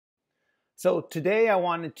So today I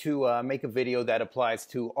wanted to make a video that applies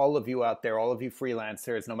to all of you out there, all of you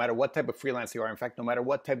freelancers, no matter what type of freelancer you are. In fact, no matter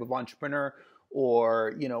what type of entrepreneur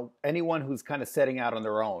or anyone who's kind of setting out on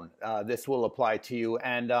their own, this will apply to you.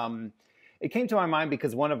 And it came to my mind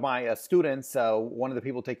because one of my students, one of the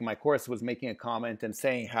people taking my course, was making a comment and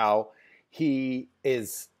saying how he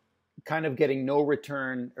is kind of getting no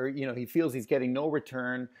return, or he feels he's getting no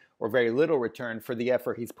return or very little return for the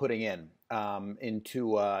effort he's putting in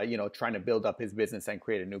into trying to build up his business and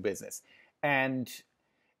create a new business. And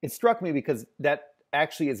it struck me because that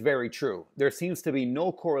actually is very true. There seems to be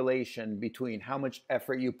no correlation between how much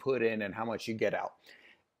effort you put in and how much you get out.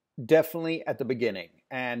 Definitely at the beginning,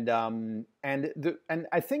 and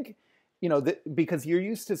I think because you're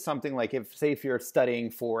used to something like, if you're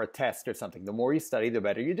studying for a test or something, the more you study, the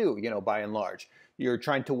better you do, by and large. You're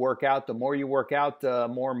trying to work out, the more you work out, the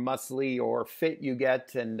more muscly or fit you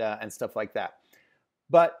get, and stuff like that.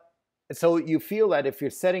 But so you feel that if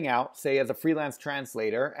you're setting out, say as a freelance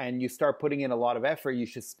translator, and you start putting in a lot of effort, you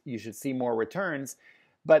should see more returns.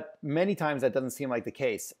 But many times that doesn't seem like the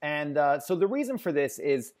case. And so the reason for this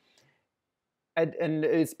is, and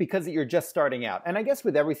it's because you're just starting out. And I guess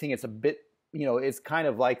with everything, it's a bit, it's kind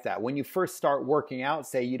of like that. When you first start working out,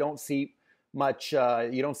 say, you don't see much,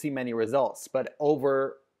 you don't see many results, but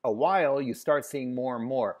over a while, you start seeing more and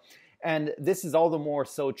more. And this is all the more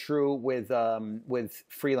so true with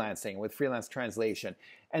freelancing, with freelance translation.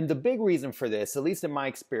 And the big reason for this, at least in my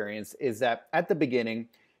experience, is that at the beginning,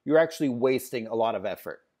 you're actually wasting a lot of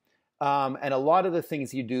effort. And a lot of the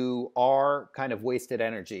things you do are kind of wasted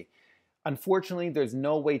energy. Unfortunately, there's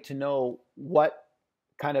no way to know what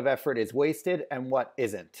kind of effort is wasted and what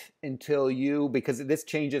isn't because this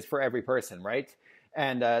changes for every person, right?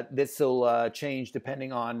 And this will change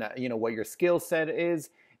depending on, what your skill set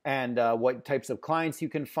is, and what types of clients you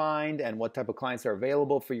can find, and what type of clients are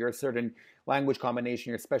available for your certain language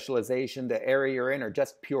combination, your specialization, the area you're in, or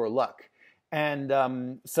just pure luck.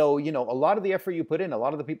 And so, a lot of the effort you put in, a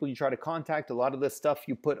lot of the people you try to contact, a lot of the stuff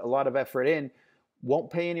you put a lot of effort in,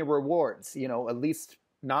 won't pay any rewards, at least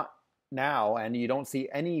not now, and you don't see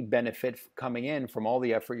any benefit coming in from all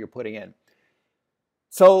the effort you're putting in.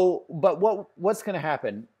 So, but what's going to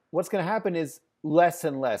happen? What's going to happen is less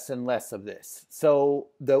and less and less of this. So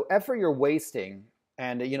the effort you're wasting,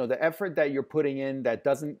 and the effort that you're putting in that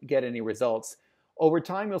doesn't get any results, over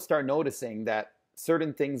time you'll start noticing that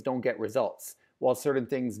certain things don't get results while certain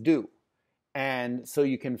things do. And so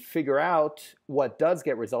you can figure out what does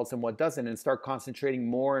get results and what doesn't, and start concentrating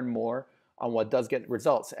more and more on what does get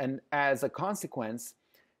results. And as a consequence,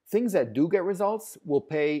 things that do get results will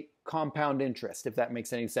pay compound interest, if that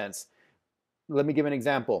makes any sense. Let me give an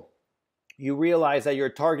example. You realize that you're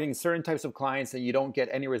targeting certain types of clients and you don't get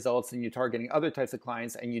any results, and you're targeting other types of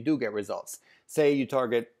clients and you do get results. Say you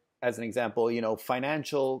target, as an example,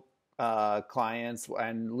 financial clients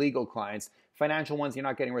and legal clients. Financial ones, you're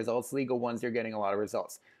not getting results. Legal ones, you're getting a lot of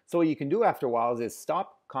results. So what you can do after a while is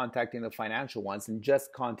stop contacting the financial ones and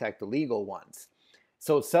just contact the legal ones.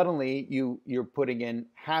 So suddenly you're putting in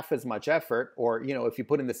half as much effort, or if you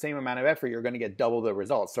put in the same amount of effort, you're going to get double the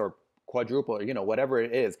results, or quadruple, or whatever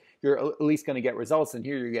it is. You're at least going to get results, and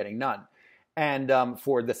here you're getting none. And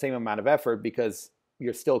for the same amount of effort, because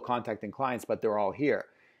you're still contacting clients, but they're all here.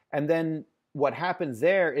 And then what happens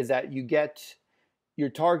there is that you're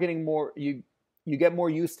targeting more, you get more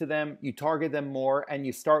used to them, you target them more, and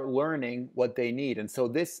you start learning what they need. And so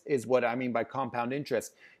this is what I mean by compound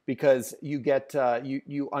interest, because you get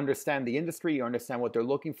you understand the industry, you understand what they're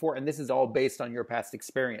looking for, and this is all based on your past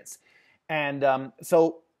experience. And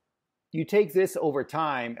so you take this over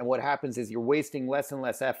time, and what happens is you're wasting less and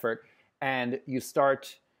less effort, and you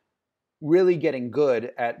start really getting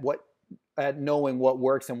good at knowing what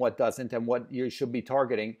works and what doesn't, and what you should be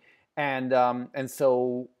targeting. And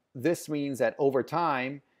so this means that over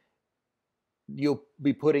time, you'll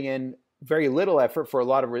be putting in very little effort for a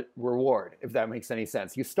lot of reward, if that makes any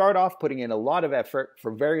sense. You start off putting in a lot of effort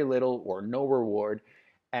for very little or no reward,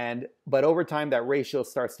 but over time that ratio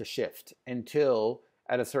starts to shift until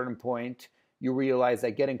at a certain point you realize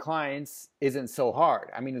that getting clients isn't so hard.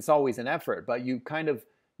 I mean, it's always an effort, but you kind of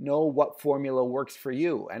know what formula works for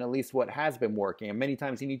you, and at least what has been working. And many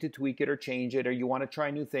times you need to tweak it or change it, or you want to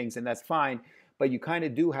try new things, and that's fine. But you kind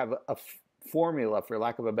of do have a formula, for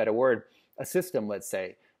lack of a better word, a system, let's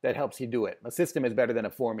say, that helps you do it. A system is better than a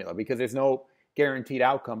formula because there's no guaranteed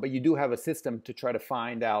outcome, but you do have a system to try to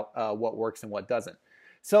find out what works and what doesn't.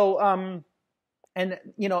 So, and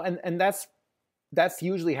that's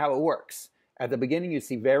usually how it works. At the beginning, you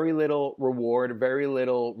see very little reward, very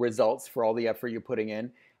little results for all the effort you're putting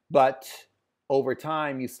in. But over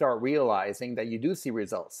time, you start realizing that you do see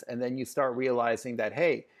results. And then you start realizing that,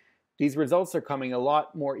 hey, these results are coming a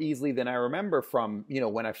lot more easily than I remember from,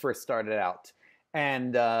 when I first started out.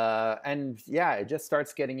 And yeah, it just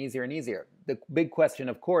starts getting easier and easier. The big question,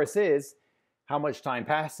 of course, is how much time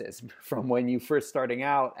passes from when you first starting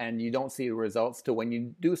out and you don't see results to when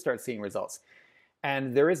you do start seeing results.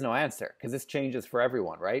 And there is no answer because this changes for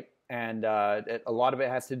everyone, right? And a lot of it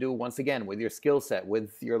has to do, once again, with your skill set,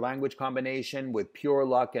 with your language combination, with pure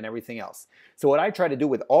luck and everything else. So what I try to do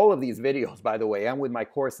with all of these videos, by the way, and with my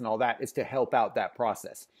course and all that, is to help out that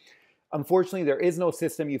process. Unfortunately, there is no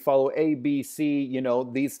system. You follow A, B, C,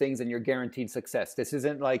 these things, and you're guaranteed success. This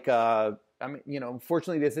isn't like,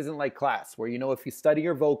 unfortunately, this isn't like class where, if you study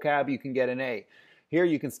your vocab, you can get an A. Here,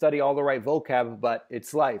 you can study all the right vocab, but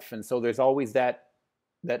it's life. And so there's always that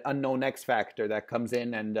unknown X factor that comes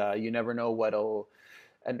in, and you never know what'll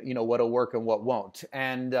work and what won't.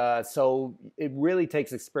 And so it really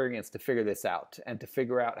takes experience to figure this out and to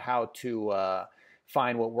figure out how to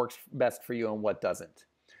find what works best for you and what doesn't.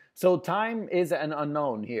 So time is an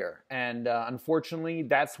unknown here, and unfortunately,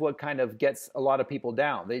 that's what kind of gets a lot of people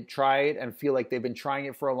down. They try it and feel like they've been trying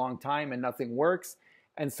it for a long time and nothing works,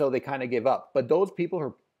 and so they kind of give up. But those people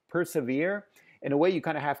who persevere, in a way, you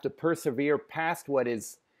kind of have to persevere past what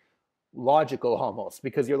is logical almost,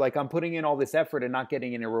 because you're like, I'm putting in all this effort and not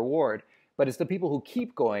getting any reward. But it's the people who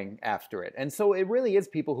keep going after it. And so it really is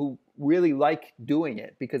people who really like doing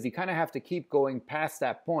it, because you kind of have to keep going past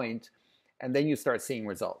that point, and then you start seeing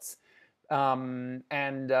results.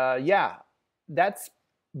 Yeah, that's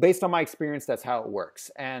based on my experience, that's how it works.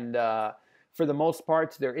 And for the most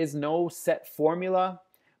part, there is no set formula,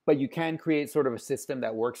 but you can create sort of a system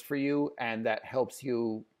that works for you and that helps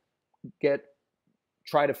you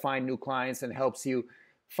try to find new clients and helps you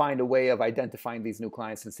find a way of identifying these new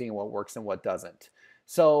clients and seeing what works and what doesn't.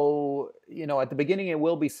 So, at the beginning, it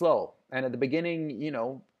will be slow. And at the beginning,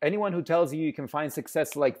 anyone who tells you can find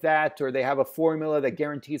success like that, or they have a formula that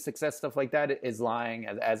guarantees success, stuff like that, is lying,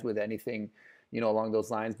 as with anything, along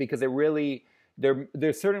those lines, because it really,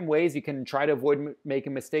 there's certain ways you can try to avoid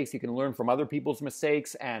making mistakes. You can learn from other people's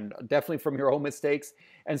mistakes and definitely from your own mistakes.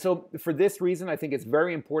 And so for this reason, I think it's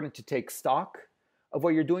very important to take stock of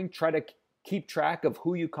what you're doing. Try to keep track of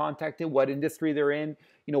who you contacted, what industry they're in,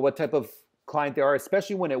 what type of client they are,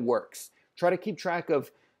 especially when it works. Try to keep track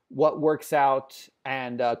of what works out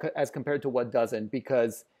and as compared to what doesn't,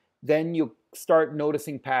 because then you start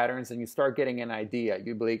noticing patterns and you start getting an idea.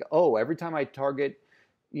 You'll be like, oh, every time I target,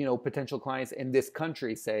 potential clients in this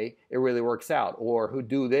country, say, it really works out, or who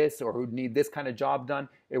do this or who need this kind of job done,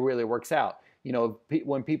 it really works out.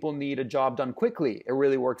 When people need a job done quickly, it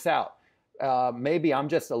really works out. Maybe I'm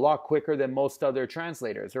just a lot quicker than most other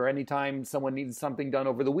translators, or anytime someone needs something done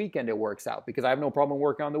over the weekend, it works out, because I have no problem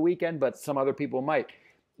working on the weekend, but some other people might.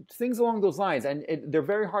 Things along those lines. And they're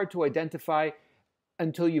very hard to identify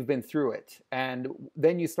until you've been through it. And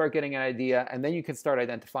then you start getting an idea, and then you can start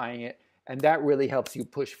identifying it. And that really helps you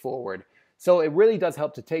push forward. So it really does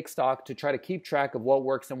help to take stock, to try to keep track of what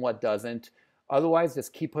works and what doesn't. Otherwise,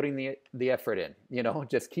 just keep putting the effort in,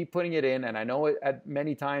 just keep putting it in. And I know at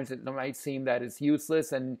many times it might seem that it's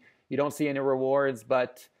useless and you don't see any rewards,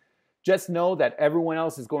 but just know that everyone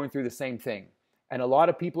else is going through the same thing. And a lot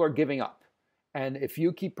of people are giving up. And if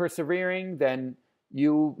you keep persevering, then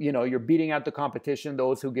you're beating out the competition,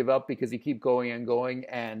 those who give up, because you keep going and going.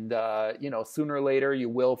 And, sooner or later you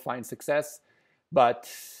will find success, but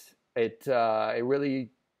it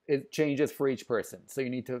changes for each person. So you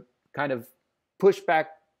need to kind of push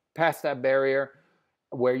back past that barrier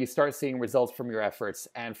where you start seeing results from your efforts.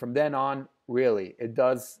 And from then on, really, it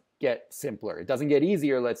does get simpler. It doesn't get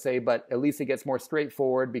easier, let's say, but at least it gets more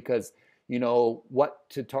straightforward, because you know what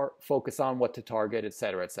to focus on, what to target, et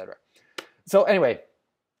cetera, et cetera. So anyway,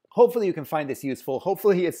 hopefully you can find this useful.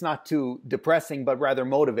 Hopefully it's not too depressing, but rather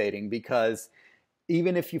motivating, because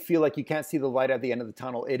even if you feel like you can't see the light at the end of the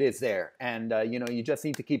tunnel, it is there. And, you just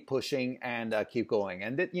need to keep pushing and keep going.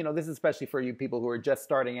 And, this is especially for you people who are just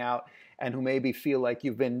starting out and who maybe feel like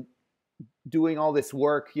you've been doing all this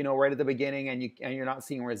work, right at the beginning, and you're not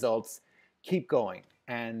seeing results. Keep going.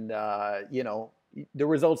 And, the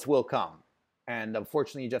results will come. And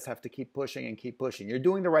unfortunately, you just have to keep pushing and keep pushing. You're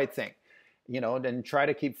doing the right thing, then try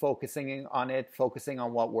to keep focusing on it, focusing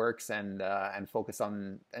on what works, and focus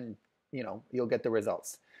on, and you'll get the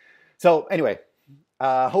results. So anyway,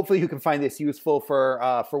 hopefully you can find this useful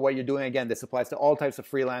for what you're doing. Again, this applies to all types of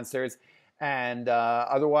freelancers. And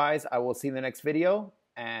otherwise, I will see you in the next video.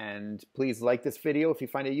 And please like this video if you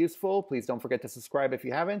find it useful. Please don't forget to subscribe if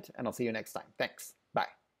you haven't. And I'll see you next time. Thanks. Bye.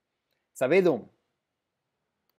 Savedum.